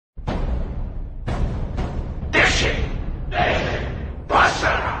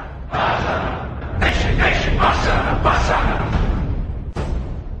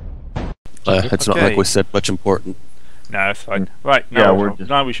It's not like we said much important. No, it's fine. Right,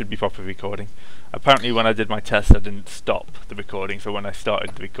 now we should be properly recording. Apparently when I did my test I didn't stop the recording, so when I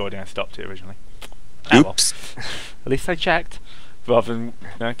started the recording I stopped it originally. Oops. Well, at least I checked, rather than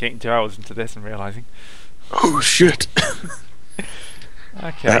getting 2 hours into this and realising. Oh shit!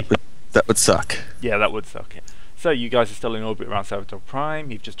 Okay. That would suck. Yeah, that would suck. So you guys are still in orbit around Salvador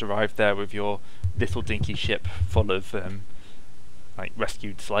Prime. You've just arrived there with your little dinky ship full of like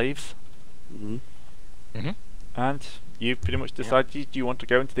rescued slaves. And you've pretty much decided, do you want to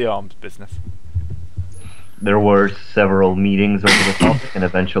go into the arms business? There were several meetings over the topic, and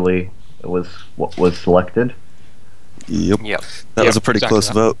eventually it was what was selected. Yep. That was a pretty close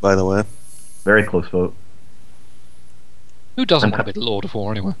vote, by the way. Very close vote. Who doesn't want to be the Lord of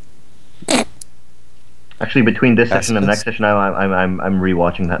War anyway? Actually, between this session and the next session, I'm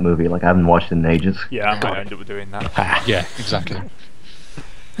rewatching that movie. Like I haven't watched it in ages. Yeah, I might end up doing that. Yeah, exactly.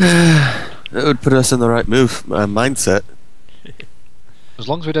 That would put us in the right mindset. As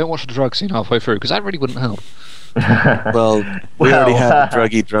long as we don't watch the drug scene halfway through, because that really wouldn't help. Well, we already have a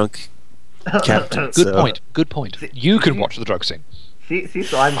druggy drunk captain. Good point. You can watch the drug scene. See,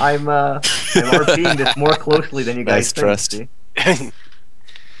 so I'm RPing this more closely than you guys think. Trust. See?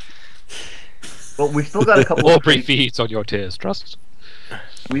 Well, we've still got a couple of brief feeds on your tears, trust.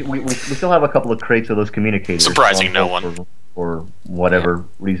 We still have a couple of crates of those communicators. Surprising no one. For whatever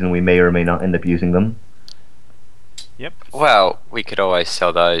reason we may or may not end up using them. Yep. Well, we could always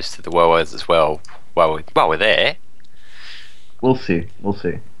sell those to the Worlds as well while we're there. We'll see.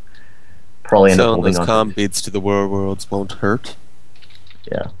 Probably end up holding those on comm beads to the worlds won't hurt.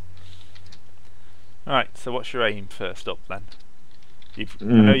 Yeah. Alright, so what's your aim first up then? I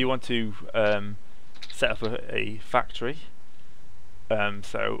know you want to set up a factory.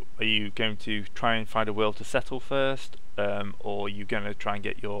 So are you going to try and find a world to settle first, or are you going to try and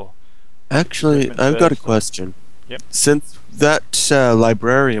get your... Actually, I've got a question. Yep. Since that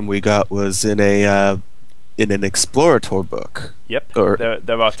librarian we got was in an explorator book. Yep. Or,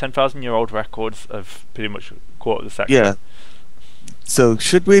 there are 10,000-year-old records of pretty much a quarter of the sector. Yeah. So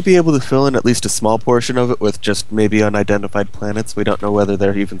should we be able to fill in at least a small portion of it with just maybe unidentified planets? We don't know whether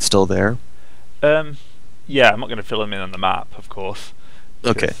they're even still there. Yeah, I'm not going to fill them in on the map, of course.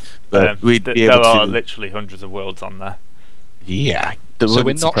 Okay, but we'd be able to... There are literally hundreds of worlds on there. Yeah. So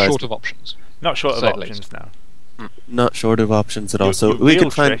we're not short of options. Not short of options now. Not short of options at all. So we can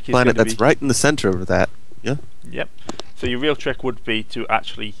find a planet that's right in the center of that. Yeah. Yep. So your real trick would be to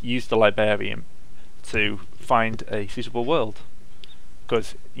actually use the librarian to find a suitable world,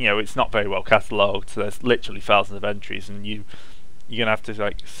 because it's not very well catalogued. So there's literally thousands of entries, and you're gonna have to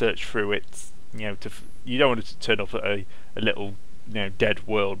like search through it. You don't want it to turn up at a little dead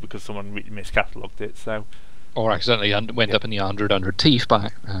world because someone miscatalogued it. So. Or accidentally went up in the 100 teeth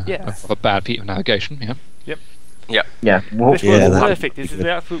by a bad piece of navigation. Yeah. Yep. Yeah. Yeah. Well, this world is perfect. This is the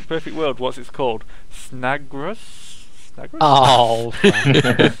absolute perfect world. What's it called? Snagrus? Oh.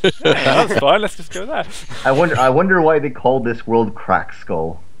 That's fine. Let's just go there. I wonder why they called this world Crack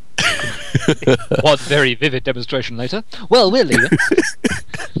Skull. One very vivid demonstration later. Well, we'll leave it.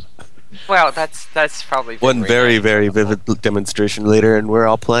 Well, that's probably one very vivid demonstration later, and we're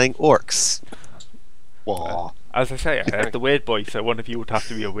all playing orcs. As I say, I have the weird boy, so one of you would have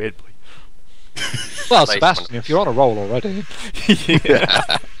to be a weird boy. Well, Sebastian, if you're on a roll already,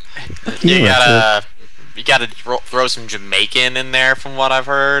 yeah. you gotta throw some Jamaican in there, from what I've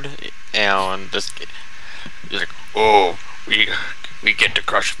heard, and just like, oh, we get to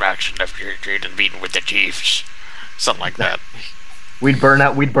crush action after you're meeting with the chiefs, something like that. We'd burn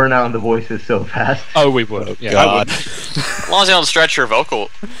out on the voices so fast. Oh, we would. Oh, yeah, God. As long as you don't stretch your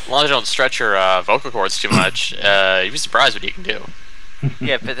vocal cords too much, you'd be surprised what you can do.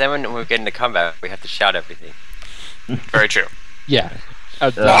 Yeah, but then when we're getting to combat, we have to shout everything. Very true. Yeah.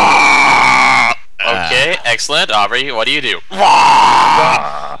 Okay, excellent. Aubrey, what do you do?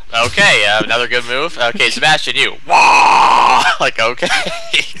 Okay, another good move. Okay, Sebastian, you. Like, okay.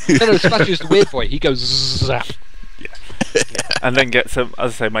 No, Sebastian's the weird boy. He goes zap. And then get some,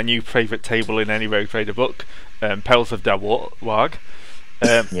 as I say, my new favourite table in any Rogue Trader book, Pels of Dawag,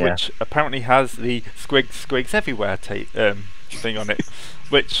 which apparently has the Squigs Everywhere thing on it,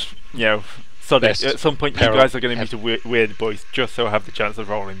 which, sorry, at some point you guys are going to meet a weird boys, just so I have the chance of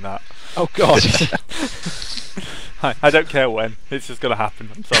rolling that. Oh God. I don't care when, it's just going to happen,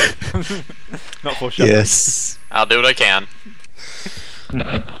 I'm sorry. Not for sure. Yes. I'll do what I can.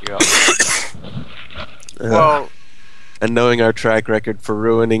 Well... And knowing our track record for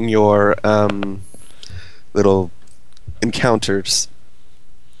ruining your little encounters.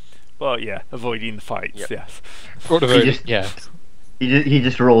 Well, yeah, avoiding the fights, yes. Yeah. He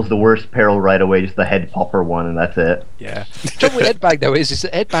just rolls the worst peril right away, just the head popper one, and that's it. Yeah. The trouble with Edbang, though, is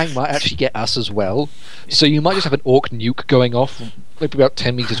that Edbang might actually get us as well. So you might just have an orc nuke going off maybe about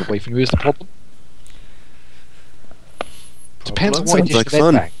 10 meters away from you is the problem. Depends on what Sounds edition like of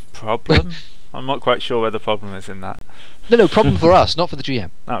fun. Edbang. Problem? I'm not quite sure where the problem is in that. No, problem for us, not for the GM.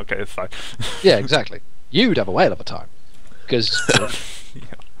 Oh, okay, it's fine. Yeah, exactly. You'd have a whale of a time. Because Yeah.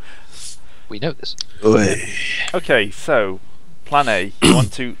 we know this. Oi. Okay, so plan A. You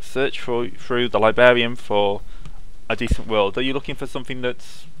want to search through the Librarium for a decent world. Are you looking for something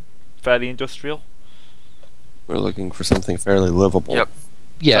that's fairly industrial? We're looking for something fairly livable. Yep.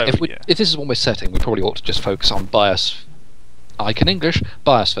 Yeah, So, if this is what we're setting, we probably ought to just focus on I can English,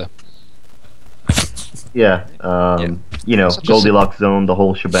 biosphere. Yeah, you know, Such a Goldilocks zone, the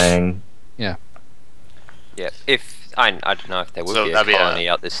whole shebang. Yeah. If I don't know if there would So be a that'd be a- colony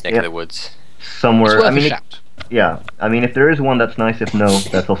out this neck Yeah. of the woods. Somewhere, It's worth I mean, a shout. yeah, I mean, if there is one, that's nice. If no,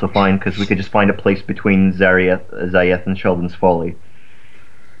 that's also fine, because we could just find a place between Zayeth and Sheldon's Folly,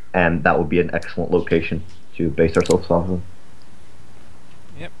 and that would be an excellent location to base ourselves off of.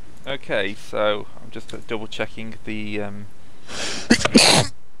 Okay, so I'm just double checking the.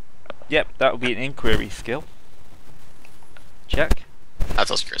 Yep, that would be an inquiry skill. Check. That's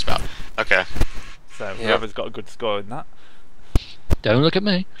what I was curious about. Okay. So whoever's got a good score in that. Don't look at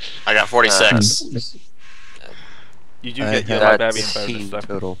me. I got 46. You do I get your have librarian 18 bonus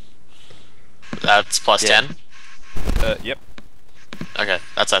though. total. That's plus Yeah. 10? Yep. Okay,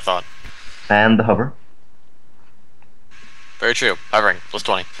 that's what I thought. And the hover. Very true. Hovering, plus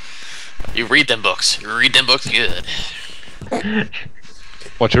 20. You read them books. You read them books good.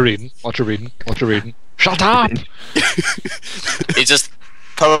 What you reading? What you reading? What you reading? Shut up! He's just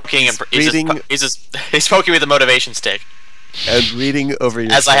poking and he's poking with a motivation stick. And reading over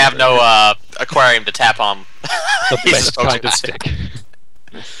your As I have shoulder. no aquarium to tap on. The He's best just poking kind with of a stick.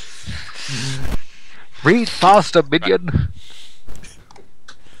 stick. Read faster, minion!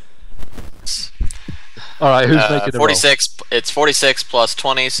 Alright, who's making a roll? 46. It's 46 plus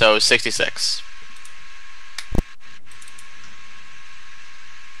 20, so 66.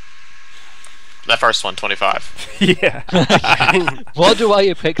 That first one, 25. Yeah. Why do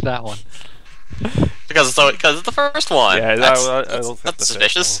I pick that one? Because it's the first one. Yeah, that's, I that's, also that's the first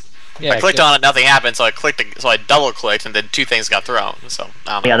suspicious. Yeah, I clicked on it, nothing happened, so I double clicked, and then two things got thrown. So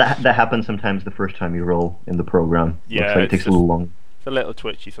I don't know. Yeah, that happens sometimes the first time you roll in the program. Yeah, Looks like it it's takes a just- little long. It's a little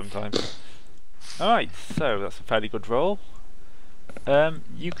twitchy sometimes. Alright, so that's a fairly good roll.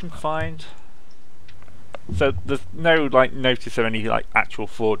 You can find. So there's no notice of any actual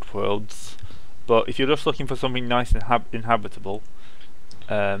Forge worlds, but if you're just looking for something nice and inhabitable,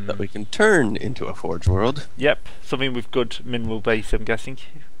 That we can turn into a forge world. yep, something with good mineral base, I'm guessing.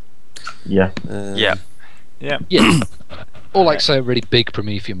 Yeah. Yeah. Yeah, Yeah. Or like say a really big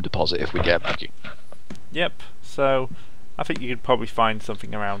Prometheum deposit if we get lucky. yep. So I think you could probably find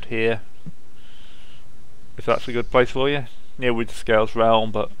something around here, if that's a good place for you, near With Scales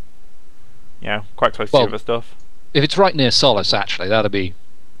Realm, but quite close to Well- other stuff. If it's right near Solace, actually, that'd be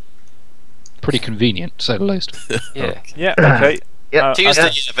pretty convenient, to say the least. Yeah. Yeah. Okay. Yeah, To use yeah.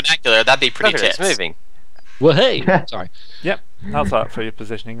 the vernacular, that'd be pretty Look at it, tits. it's moving. Well, hey! Sorry. Yep. How's that for your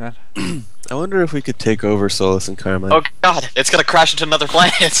positioning then? I wonder if we could take over Solus and Carmine. Oh god, it's gonna crash into another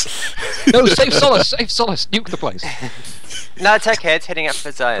planet. No, save Solace! Save Solace! Nuke the place! No, it's okay, it's heading up for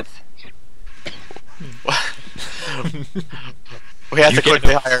Zayeth. We have to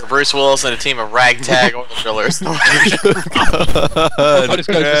quickly hire Bruce Willis and a team of ragtag oil drillers. I just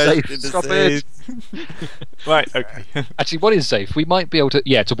go to safe. Into Stop safe. Right. Okay. Actually, what is safe? We might be able to...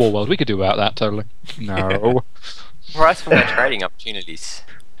 Yeah, it's a war world. We could do without that, totally. No. For us, for more trading opportunities.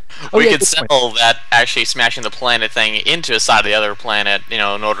 Oh, We yeah, could good point. settle that actually smashing the planet thing into a side of the other planet, in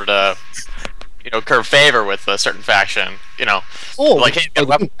order to, curve favor with a certain faction. Or Like, hey, got a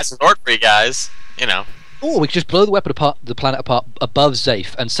weaponized resort for you guys. Or we could just blow the planet apart above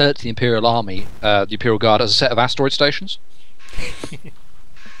Zafe and sell it to the Imperial Army, the Imperial Guard, as a set of asteroid stations.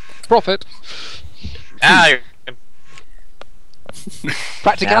 Profit.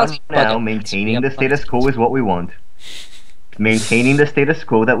 Practicality. Now, Bugger. maintaining the status quo is what we want. Maintaining the status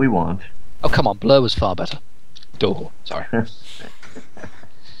quo that we want. Oh, come on. Blur was far better. Door. Sorry.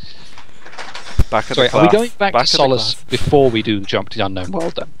 Back at Sorry, the are we class. going back to at the Solace class. before we do the jump to the unknown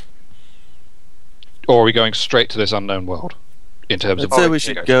world, then? Or are we going straight to this unknown world? In terms I'd of... say we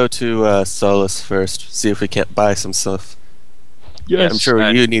should go to Solus first, see if we can't buy some stuff. Yes. I'm sure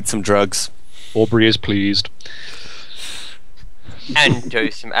and- you need some drugs. Aubrey is pleased. And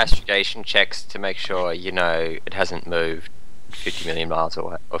do some astrogation checks to make sure, it hasn't moved 50 million miles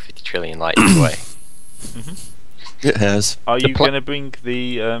away, or 50 trillion light years away. It has. Are The you pla- going to bring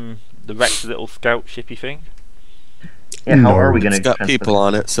the Rex little scout shippy thing? Yeah, how No, are we going It's to? got people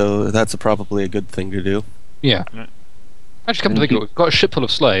on it, so that's probably a good thing to do. Yeah. Yeah. Actually, come to think of it, we've got a ship full of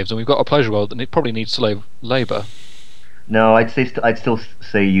slaves, and we've got a pleasure world, and it probably needs slave labour. No, I'd still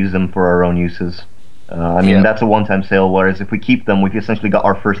say use them for our own uses. I mean, Yeah. that's a one-time sale. Whereas if we keep them, we've essentially got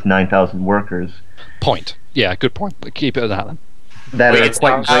our first 9,000 workers Point. Yeah, good point. But keep it at that then. that We are can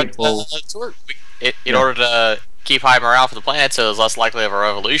quite sell out, grateful. in order to keep high morale for the planet, so it's less likely of a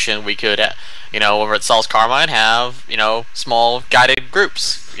revolution. We could, whenever it sells Carmine, have small guided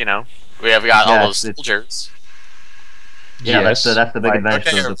groups. We have got all Yeah, those it's- soldiers. Yeah, that's the big advantage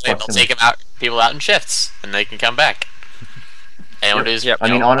Okay, of the they'll proximity. take people out in shifts, and they can come back. And we'll just, Yep. I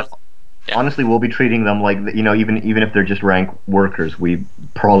mean, Yeah. honestly, we'll be treating them like even if they're just rank workers, we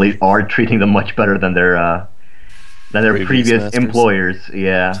probably are treating them much better than their Previous previous masters. employers.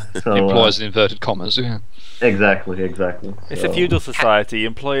 Yeah, so Employers in inverted commas, yeah. exactly. It's So, a feudal society.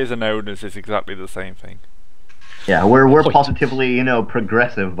 Employers and owners is exactly the same thing. Yeah, we're Point. positively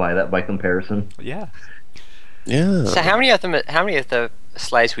progressive by comparison. Yeah. Yeah. So how many of the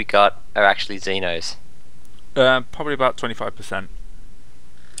slaves we got are actually Xenos? Probably about 25%.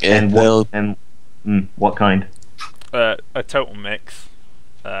 And they'll what kind? A total mix.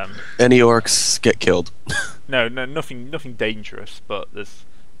 any orcs get killed. No, nothing dangerous. But there's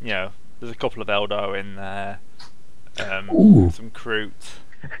a couple of Eldar in there. Ooh. Some Kroot.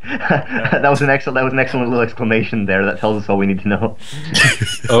 That was an excellent little exclamation there. That tells us all we need to know.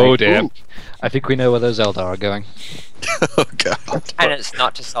 Oh Like, dear. ooh. I think we know where those Eldar are going. Oh god. And it's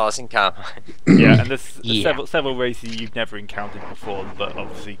not just Solace and Carmine. Yeah, and there's Yeah. several races you've never encountered before, but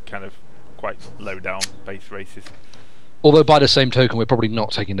obviously kind of quite low down base races. Although by the same token, we're probably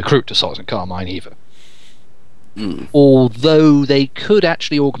not taking the Kroot to Solace and Carmine either. Mm. Although they could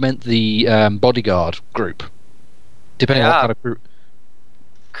actually augment the bodyguard group, depending on what Yeah. kind of group.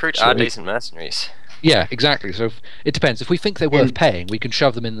 Kroot So are we- decent mercenaries. Yeah, exactly. So it depends. If we think they're worth paying, we can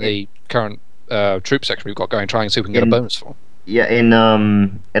shove them in the current troop section we've got going, try and see if we can get a bonus for. Yeah, in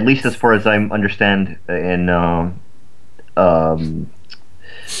at least as far as I understand, in the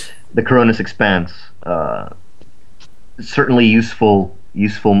Coronis Expanse, certainly useful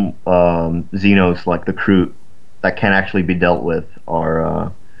Xenos like the Kroot that can actually be dealt with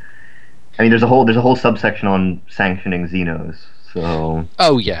are. I mean, there's a whole subsection on sanctioning Xenos. So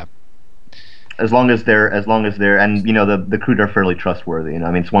Oh yeah, as long as they're and the Kroot are fairly trustworthy. I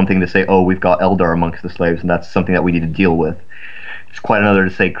mean, it's one thing to say, oh, we've got Eldar amongst the slaves, and that's something that we need to deal with. It's quite another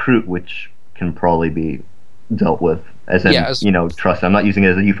to say Kroot, which can probably be dealt with as in trust. I'm not using it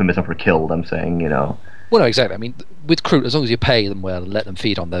as a euphemism for killed. I'm saying well, no, exactly. I mean, with Kroot, as long as you pay them well and let them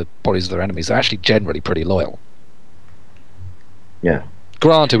feed on the bodies of their enemies, they're actually generally pretty loyal. Yeah.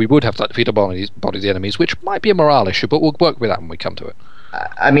 Granted, we would have to let them feed on bodies of the enemies, which might be a morale issue, but we'll work with that when we come to it.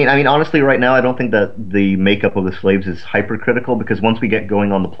 I mean, honestly, right now, I don't think that the makeup of the slaves is hypercritical because once we get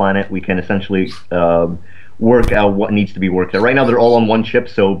going on the planet, we can essentially work out what needs to be worked out. Right now, they're all on one ship,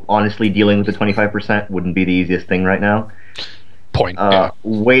 so honestly, dealing with the 25% wouldn't be the easiest thing right now. Point. Yeah.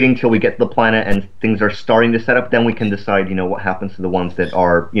 Waiting till we get to the planet and things are starting to set up, then we can decide, what happens to the ones that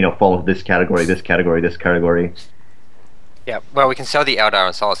are, fall into this category, this category, this category. Yeah, well, we can sell the Eldar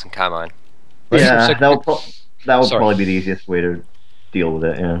on Solace and Carmine. Yeah, Racial that would Sorry. probably be the easiest way to deal with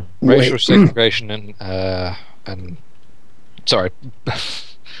it. Yeah. racial Wait. segregation and sorry.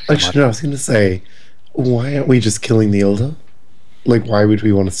 Actually, no, I was going to say, why aren't we just killing the Elder? Like, why would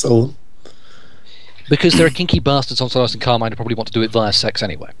we want to sell them? Because there are kinky bastards on Solace and Carmine who probably want to do it via sex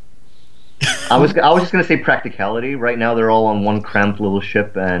anyway. I was just gonna say practicality. Right now, they're all on one cramped little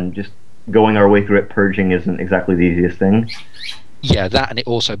ship, and just going our way through it, purging isn't exactly the easiest thing. Yeah, that, and it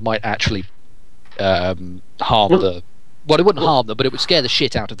also might actually harm the. Well, it wouldn't harm them, but it would scare the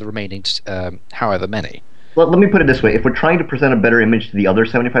shit out of the remaining, however many. Well, let me put it this way: if we're trying to present a better image to the other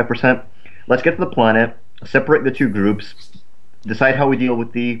 75%, let's get to the planet, separate the two groups, decide how we deal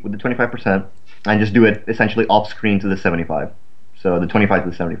with the 25%, and just do it essentially off screen to the 75. So the 25 to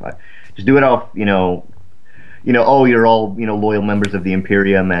the 75. Just do it off, oh, you're all, loyal members of the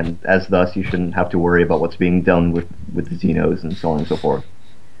Imperium, and as thus, you shouldn't have to worry about what's being done with the Xenos and so on and so forth.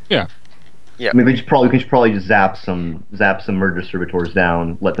 Yeah. Yeah. I mean, we should probably just zap some murder servitors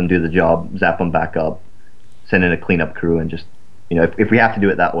down, let them do the job, zap them back up, send in a cleanup crew, and just, if we have to do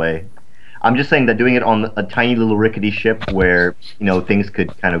it that way. I'm just saying that doing it on a tiny little rickety ship where, things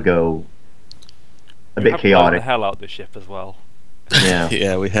could kind of go a bit Have blown chaotic. the hell out of the ship as well. Yeah.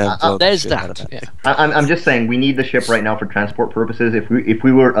 Yeah, we have. blown the There's shit out of that. it. Yeah. I'm just saying we need the ship right now for transport purposes. If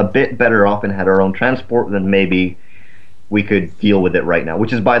we were a bit better off and had our own transport, then maybe we could deal with it right now.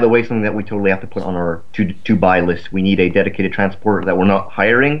 Which is, by the way, something that we totally have to put on our to buy list. We need a dedicated transporter that we're not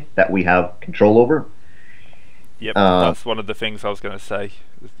hiring, that we have control over. Yep, that's one of the things I was going to say.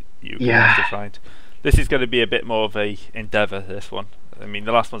 You have to find. This is going to be a bit more of a endeavour. This one. I mean,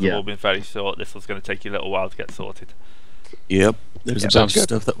 the last ones have all been fairly short. This one's going to take you a little while to get sorted. Yep. There's a bunch of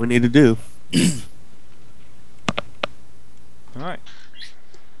stuff that we need to do. Alright.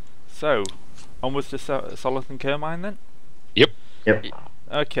 So, onwards to Solid and Kermine then? Yep.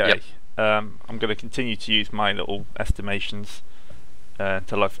 Okay. Yep. I'm going to continue to use my little estimations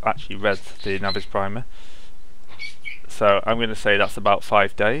until I've actually read the Navis Primer. So, I'm going to say that's about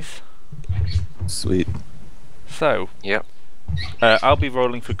 5 days. Sweet. So, Yep. I'll be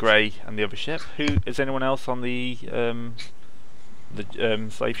rolling for Grey and the other ship. Who is anyone else on the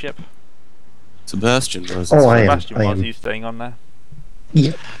slave ship? Sebastian was. Oh, I am. Sebastian I was. am. Are you staying on there?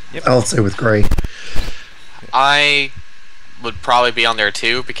 Yep. Yep. I'll stay with Gray. I would probably be on there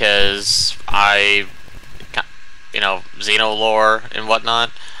too because Xeno lore and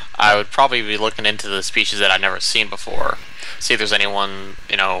whatnot. I would probably be looking into the species that I've never seen before. See if there's anyone,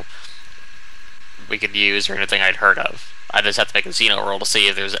 we could use or anything I'd heard of. I just have to make a Xeno roll to see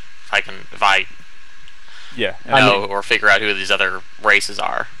if I know or figure out who these other races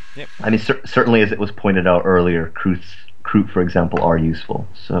are. Yep. I mean, certainly, as it was pointed out earlier, Kroot, for example, are useful.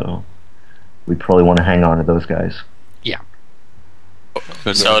 So we probably want to hang on to those guys. Yeah.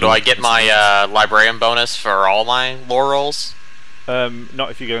 So do I get my librarian bonus for all my lore rolls?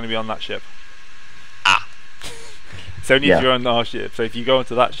 Not if you're going to be on that ship. Ah. It's only if you're on our ship. So if you go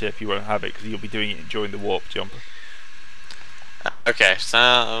onto that ship, you won't have it because you'll be doing it during the warp jump. Okay,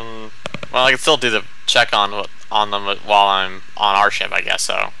 so well, I can still do the check on them while I'm on our ship, I guess.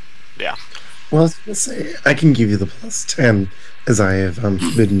 So, yeah. Well, I was going to say, I can give you the +10, as I have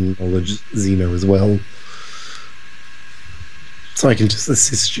forbidden knowledge Xeno as well. So I can just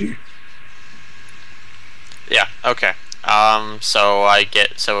assist you. Yeah. Okay. So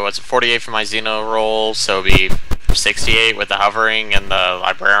it's 48 for my Xeno roll. So it'll be 68 with the hovering and the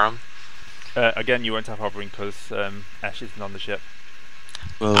librarian. Again, you won't have hovering because Ash isn't on the ship.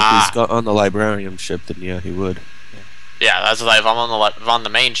 Well, if he's got on the librarian ship, then yeah, he would. Yeah, that's like if I'm on the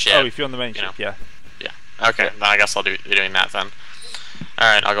main ship. Oh, if you're on the main ship, yeah. Yeah. Okay, then I guess I'll be doing that then.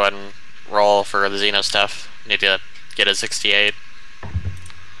 All right, I'll go ahead and roll for the Xeno stuff. Need to get a 68.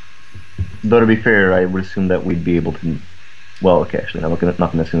 Though to be fair, I would assume that we'd be able to. Well, okay, actually, I'm not going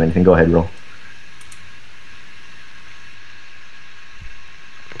to assume anything. Go ahead, roll.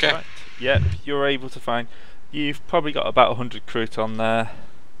 Okay. Right. Yep, you're able to find. You've probably got about 100 Kroot on there.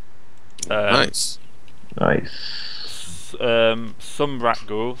 Nice. Nice. Some rat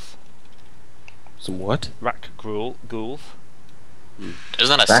ghouls. Some what? Rat ghouls.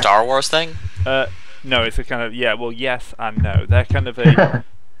 Isn't that a Star Wars thing? No, it's a kind of yes and no. They're kind of a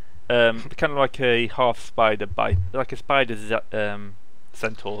kind of like a half spider like a spider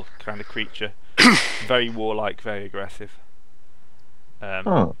centaur kind of creature. Very warlike, very aggressive.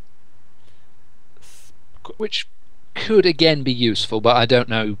 Which could again be useful, but I don't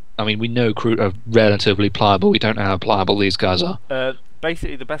know. I mean, we know Kroot are relatively pliable. We don't know how pliable these guys are.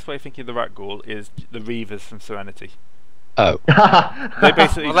 Basically, the best way of thinking of the rat ghoul is the Reavers from Serenity. Oh. They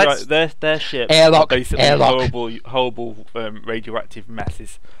basically their ships are basically horrible radioactive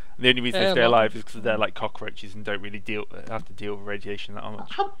messes. And the only reason they stay alive is because they're like cockroaches and don't really have to deal with radiation that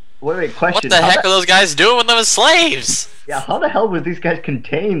much. Wait, question. What the heck are those guys doing with them as slaves? Yeah, how the hell was these guys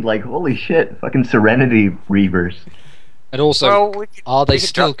contained? Like, holy shit, fucking Serenity Reavers. And also, are they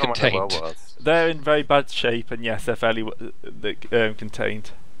still drop them on the contained? world. They're in very bad shape, and yes, they're fairly contained.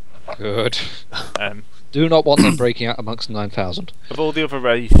 Good. Do not want them breaking out amongst 9,000. Of all the other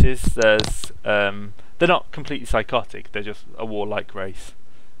races, there's they're not completely psychotic. They're just a warlike race,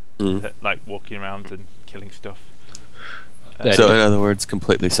 that, like walking around and killing stuff. So, in other words,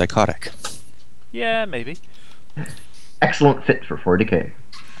 completely psychotic. Yeah, maybe. Excellent fit for 40k.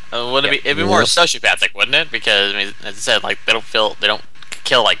 It'd be more sociopathic, wouldn't it? Because I mean, as I said, like they don't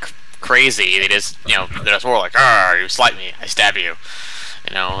kill like crazy. They just they're just more like, "Ah, you slight me, I stab you,"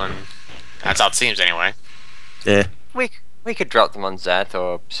 and that's how it seems anyway. Yeah. We could drop them on Zath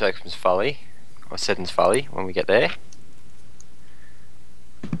or Circum's Folly, or Sidon's Folly when we get there.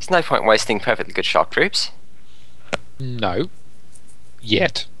 There's no point wasting perfectly good shock troops. No.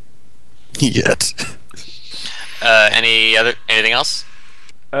 Yet. Yet. Anything else?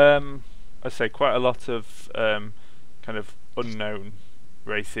 I'd say quite a lot of kind of unknown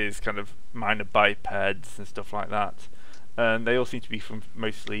races, kind of minor bipeds and stuff like that. And they all seem to be from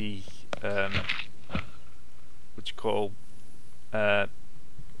mostly what you call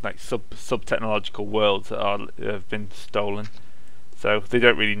like sub technological worlds that have been stolen. So they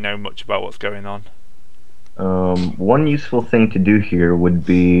don't really know much about what's going on. One useful thing to do here would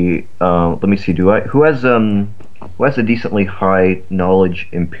be, let me see, who has a decently high knowledge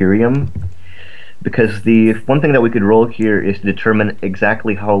Imperium? Because the one thing that we could roll here is to determine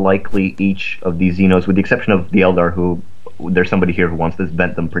exactly how likely each of these Xenos, with the exception of the Eldar, who there's somebody here who wants to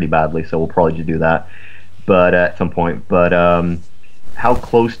vent them pretty badly, so we'll probably just do that. But at some point, how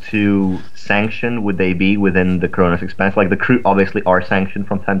close to sanction would they be within the Coronis expanse? Like the crew obviously are sanctioned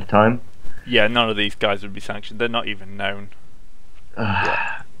from time to time. Yeah, none of these guys would be sanctioned. They're not even known.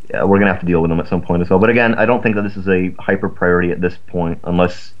 Yeah, we're gonna have to deal with them at some point as well. But again, I don't think that this is a hyper priority at this point,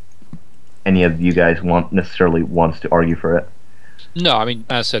 unless any of you guys necessarily wants to argue for it. No, I mean,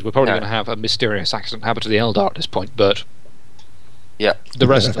 as I said, we're probably going to have a mysterious accident happen to the Eldar at this point, but Yeah. the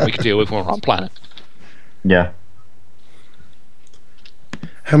rest of them we can deal with when we're on planet. Yeah.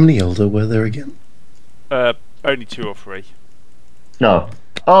 How many Elder were there again? Only 2 or 3. No.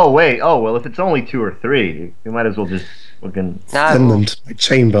 Oh wait. Oh well, if it's only 2 or 3, you might as well just fucking Send them to my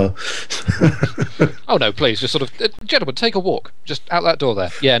chamber. Oh no, please, just sort of, gentlemen, take a walk. Just out that door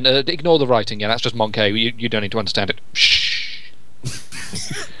there. Yeah, and ignore the writing. Yeah, that's just Monkey. You don't need to understand it. Shh.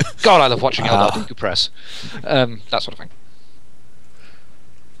 God, I love watching Eldar decompress. That sort of thing.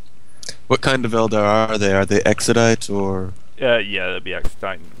 What kind of Eldar are they? Are they Exodite or? Yeah, they'd be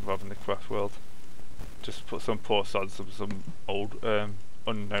Exodite rather than the Craft world. Just put some poor sods of some old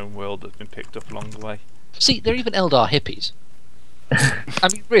unknown world that's been picked up along the way. See, they're even Eldar hippies. I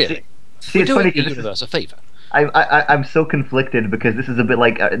mean, really. See, We're it's doing funny the 'cause universe a favour. I'm so conflicted because this is a bit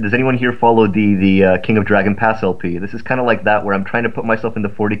like. Does anyone here follow the King of Dragon Pass LP? This is kind of like that, where I'm trying to put myself in the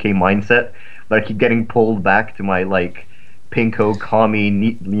 40k mindset, but I keep getting pulled back to my like pinko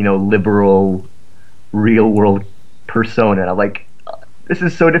commie, liberal, real world persona. And I'm like, this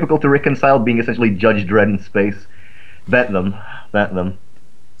is so difficult to reconcile being essentially Judge Dredd in space. Vet them.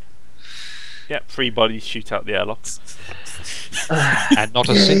 Yep, 3 bodies shoot out the airlocks. And not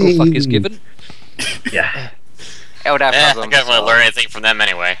a single fuck is given. Yeah. Eldar I problems. can't really learn anything from them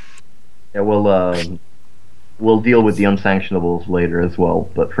anyway. Yeah, we'll deal with the unsanctionables later as well.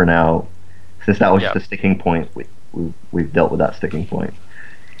 But for now, since that was just a sticking point, we've dealt with that sticking point.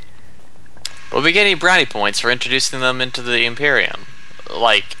 Will we get any brownie points for introducing them into the Imperium?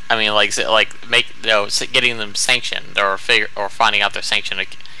 Getting them sanctioned or finding out their sanction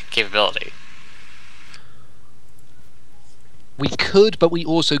capability. We could, but we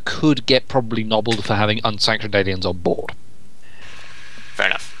also could get probably nobbled for having unsanctioned aliens on board. Fair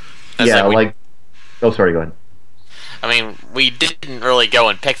enough. Oh, sorry, go ahead. I mean, we didn't really go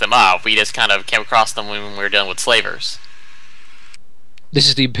and pick them up. We just kind of came across them when we were dealing with slavers. This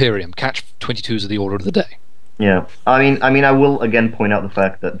is the Imperium. Catch 22s of the order of the day. Yeah, I mean, I will again point out the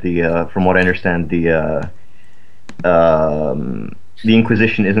fact that from what I understand, the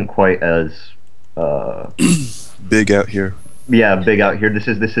Inquisition isn't quite as Big out here. Yeah, big out here. This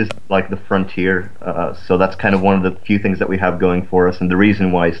is like the frontier, so that's kind of one of the few things that we have going for us, and the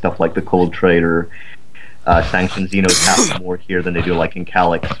reason why stuff like the Cold Trade or sanctioned Xenos happen more here than they do like in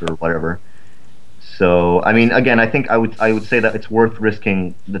Calix or whatever. So, I mean, again, I think I would say that it's worth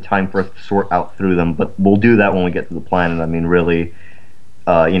risking the time for us to sort out through them, but we'll do that when we get to the planet. I mean, really,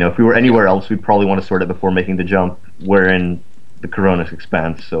 if we were anywhere else, we'd probably want to sort it before making the jump. We're in the Coronis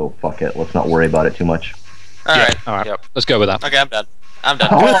expanse, so fuck it. Let's not worry about it too much. Alright. Alright, Yep. let's go with that. Okay, I'm done.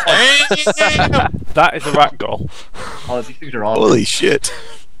 That is a rat goal. Oh, these things are awesome. Holy shit!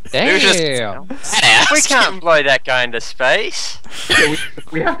 Damn! We can't blow that guy into space. Yeah,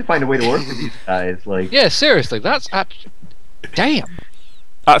 we have to find a way to work with these guys. Like, Yeah, seriously, that's... Damn!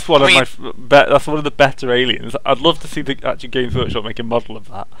 That's one of that's one of the better aliens. I'd love to see the actual Games Workshop make a model of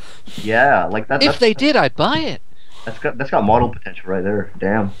that. yeah, like that. If they did, I'd buy it. That's got model potential right there.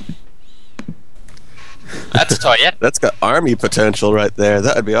 Damn. That's a toy, yeah. That's got army potential right there.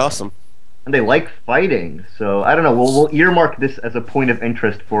 That would be awesome. And they like fighting, so I don't know. We'll earmark this as a point of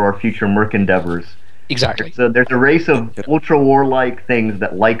interest for our future Merc endeavors. Exactly. So there's a race of ultra war-like things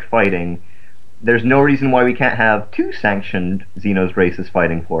that like fighting. There's no reason why we can't have 2 sanctioned Xenos races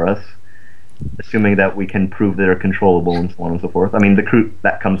fighting for us, assuming that we can prove that they're controllable and so on and so forth. I mean, the crew,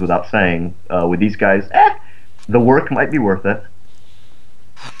 that comes without saying. With these guys, the work might be worth it.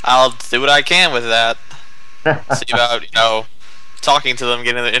 I'll do what I can with that. See about, talking to them,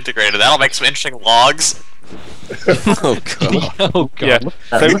 getting them integrated. That'll make some interesting logs. Oh god. Oh god. Yeah.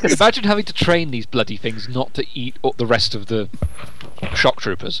 So, Imagine having to train these bloody things not to eat up the rest of the shock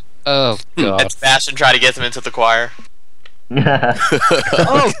troopers. Oh god. And Sebastian try to get them into the choir.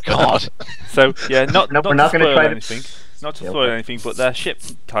 Oh god. So yeah, not No, not we're to not gonna spoil try to- anything. Not to Yeah, spoil okay. anything, but their ship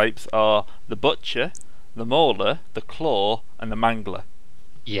types are the Butcher, the Mauler, the Claw, and the Mangler.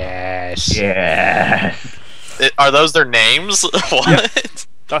 Yes. Yes. Are those their names? What?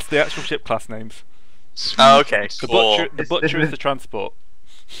 That's the actual ship class names. Oh, okay, The cool. Butcher, the This- Butcher this- is the transport.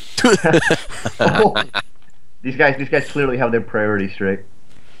 Oh. These guys clearly have their priorities straight.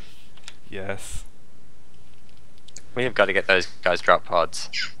 Yes. We have got to get those guys drop pods.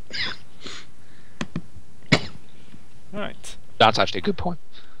 Right. That's actually a good point.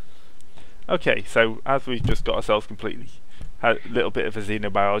 Okay, so as we've just got ourselves completely had a little bit of a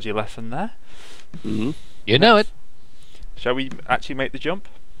xenobiology lesson there, Mhm. You know it. shall we actually make the jump?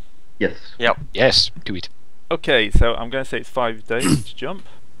 Yes. Yep. Yes, do it. Okay, so I'm going to say it's 5 days to jump.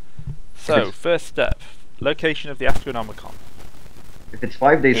 So, first step, location of the Astronomicon. If it's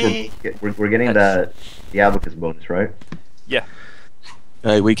 5 days, we're getting the abacus bonus, right? Yeah.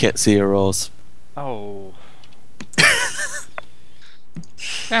 We can't see your rolls. Oh.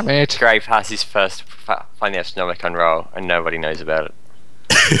 Damn it. Gray passes first to find the Astronomicon roll, and nobody knows about it.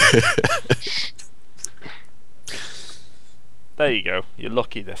 There you go. You're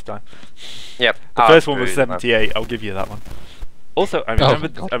lucky this time. Yep. The I'll first one was agree with that. 78. I'll give you that one. Also, I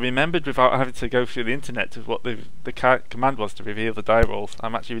remembered. God. I remembered without having to go through the internet to what the command was to reveal the die rolls.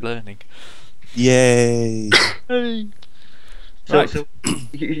 I'm actually learning. Yay! Hey. So, Right. so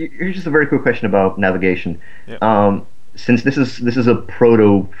here's just a very quick question about navigation. Yep. Since this is a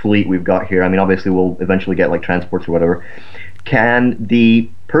proto fleet we've got here, I mean, obviously we'll eventually get like transports or whatever. Can the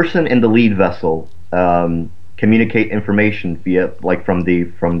person in the lead vessel communicate information via like from the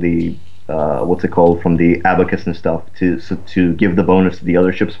what's it called, from the abacus and stuff to give the bonus to the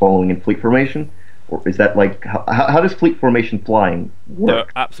other ships following in fleet formation? Or is that like how does fleet formation flying There are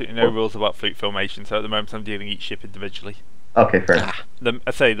work? absolutely no rules about fleet formation, so at the moment I'm dealing each ship individually. Okay, fair enough.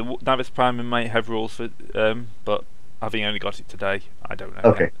 I say the Navis Prime might have rules for, but having only got it today, I don't know.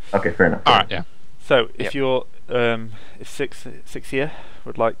 Okay, okay, fair enough. Alright. Yeah. So if Yep. you're if six here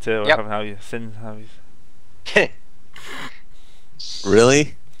would like to Yep. have how you sin how you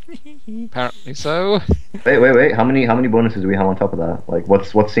Really? Apparently so. Wait. How many bonuses do we have on top of that? Like,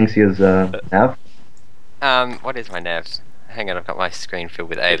 what's Xingxia's nav? What is my nav? Hang on, I've got my screen filled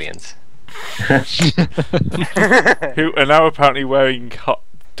with aliens. who are now apparently wearing top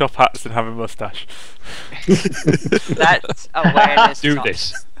hats and having a mustache. That's awareness. Do top.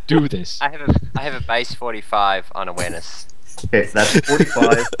 this. Do this. I have a base 45 on awareness. Okay, that's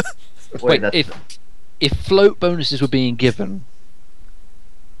 45. Wait, that's, if float bonuses were being given,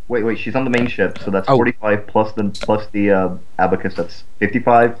 wait. She's on the main ship, so that's Oh. 45 plus the abacus. That's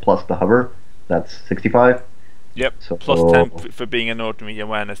 55 plus the hover. That's 65. Yep. So Plus 10 for being an ordinary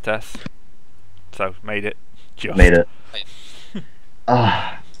awareness test. So made it. Just. made it.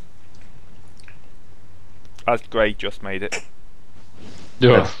 Ah, As Gray just made it.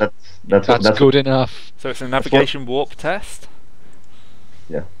 Ugh, that's good enough. So it's a navigation warp test.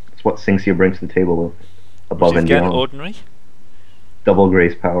 That's what Xingxia brings to the table, above Which is and again beyond. ordinary. Double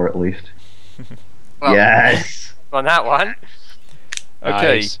Gray's power, at least. Well, Yes. On that one.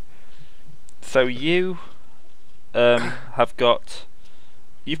 Okay. Nice. So you have got.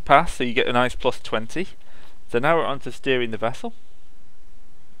 You've passed, so you get a nice plus 20. So now we're on to steering the vessel.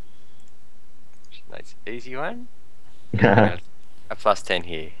 Nice, easy one. A plus 10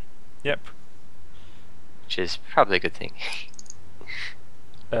 here, Yep. which is probably a good thing.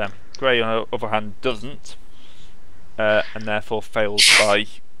 Gray, on the other hand, doesn't, and therefore fails by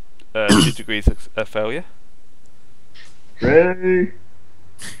 2 degrees of failure. Gray.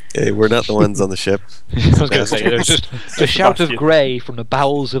 Hey, we're not the ones on the ship. I was going to say, there's just a shout of Sebastian. grey from the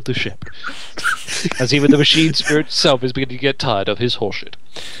bowels of the ship. As even the machine spirit itself is beginning to get tired of his horseshit.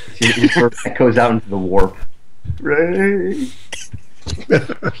 He sort of echoes out into the warp. Gray.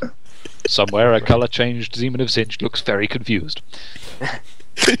 Somewhere, a colour changed Zeman of Zinch looks very confused.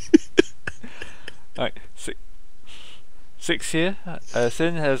 Right, six here.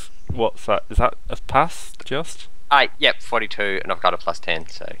 Sin has what's that? Is that a pass? Just. Yep, 42, and I've got a plus 10,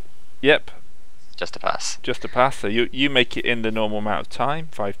 so Yep, just a pass. just a pass. So you make it in the normal amount of time,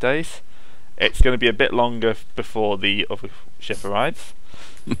 5 days. It's going to be a bit longer before the other ship arrives.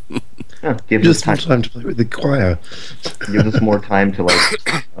 Gives us Just more time. time to play with the choir. Gives us more time to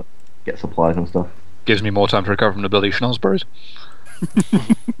like get supplies and stuff. Gives me more time to recover from the bloody schnozberries.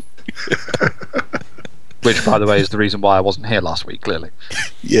 Which, by the way, is the reason why I wasn't here last week, clearly.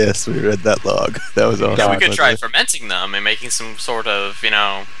 Yes, we read that log. That was awesome. Yeah, we could by try the way. fermenting them and making some sort of,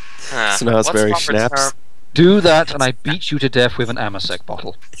 Snozberry what's the proper schnapps. term? Do that, and I beat you to death with an Amasec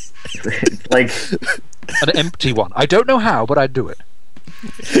bottle. It's like An empty one. I don't know how, but I'd do it.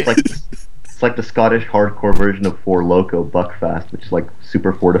 it's like It's like the Scottish hardcore version of Four Loko Buckfast, which is like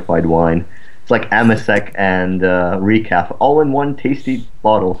super fortified wine. It's like Amasec and Recap all in one tasty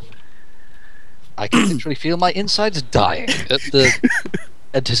bottle. I can literally feel my insides dying at the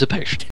anticipation.